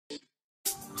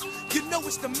know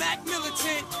it's the Mac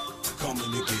Militant.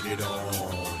 Coming to get it on.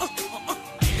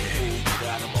 Get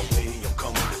out of my way, I'm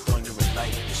coming to thunder and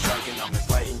lightning. Striking, I'm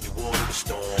inviting you all to the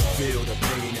storm. Feel the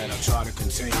pain that I try to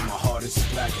contain. My heart is as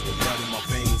black as the blood in my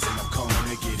veins, and I'm coming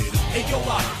to get it on. Hey yo,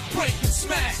 I break and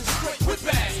smash and straight with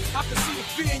bass. I can see the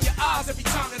fear in your eyes every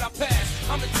time that I pass.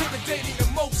 I'm intimidating the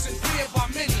most and feared by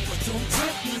many. But don't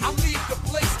tempt me, I leave the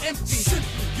place empty.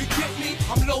 You get me?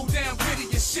 I'm low down, gritty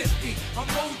and shifty. I'm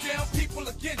low down, people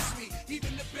against me.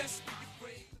 Even the best be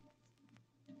afraid.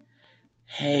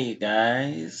 Hey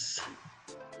guys,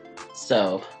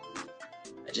 so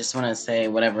I just want to say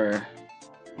whatever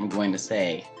I'm going to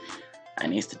say. I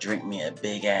need to drink me a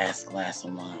big ass glass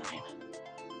of wine.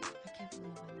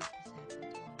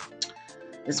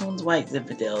 This one's white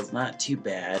Zinfandel. It's not too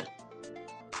bad.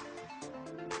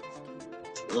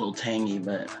 It's a little tangy,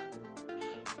 but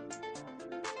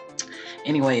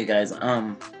anyway, you guys.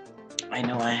 I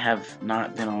know I have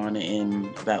not been on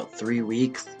in about 3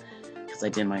 weeks. I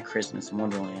did my Christmas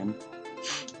Wonderland,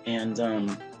 and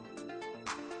I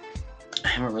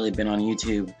haven't really been on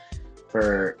YouTube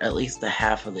for at least the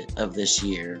half of this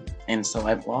year, and so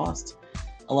I've lost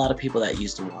a lot of people that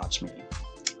used to watch me.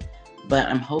 But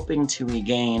I'm hoping to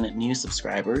regain new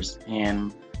subscribers,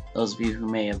 and those of you who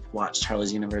may have watched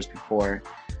Charlie's Universe before,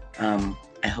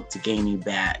 I hope to gain you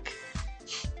back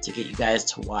to get you guys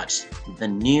to watch the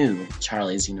new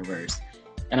Charlie's Universe.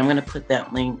 And I'm going to put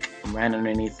that link right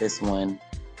underneath this one,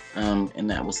 and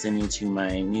that will send you to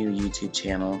my new YouTube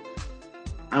channel.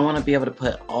 I want to be able to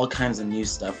put all kinds of new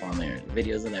stuff on there,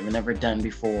 videos that I've never done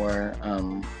before,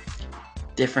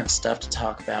 different stuff to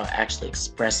talk about, actually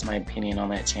express my opinion on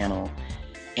that channel,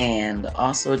 and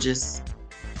also just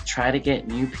try to get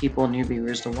new people, new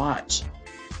viewers to watch.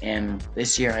 And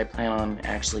this year I plan on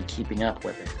actually keeping up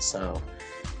with it, so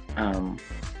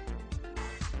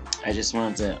I just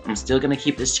wanted to, I'm still going to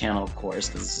keep this channel, of course,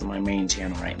 because this is my main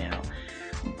channel right now,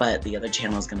 but the other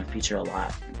channel is going to feature a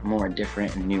lot more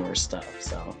different and newer stuff,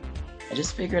 so I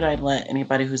just figured I'd let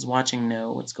anybody who's watching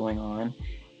know what's going on,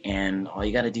 and all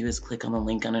you got to do is click on the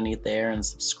link underneath there and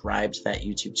subscribe to that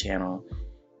YouTube channel,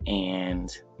 and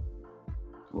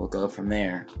we'll go from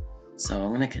there. So I'm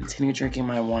going to continue drinking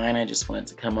my wine. I just wanted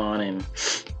to come on and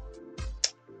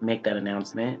make that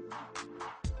announcement.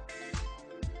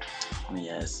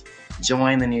 Yes,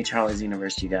 join the new Charlie's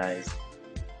Universe, you guys.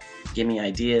 Give me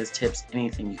ideas, tips,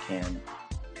 anything you can.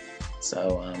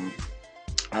 So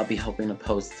I'll be hoping to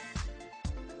post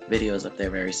videos up there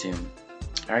very soon.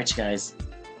 Alright, you guys,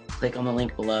 click on the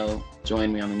link below,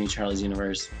 join me on the new Charlie's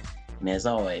Universe, and as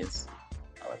always,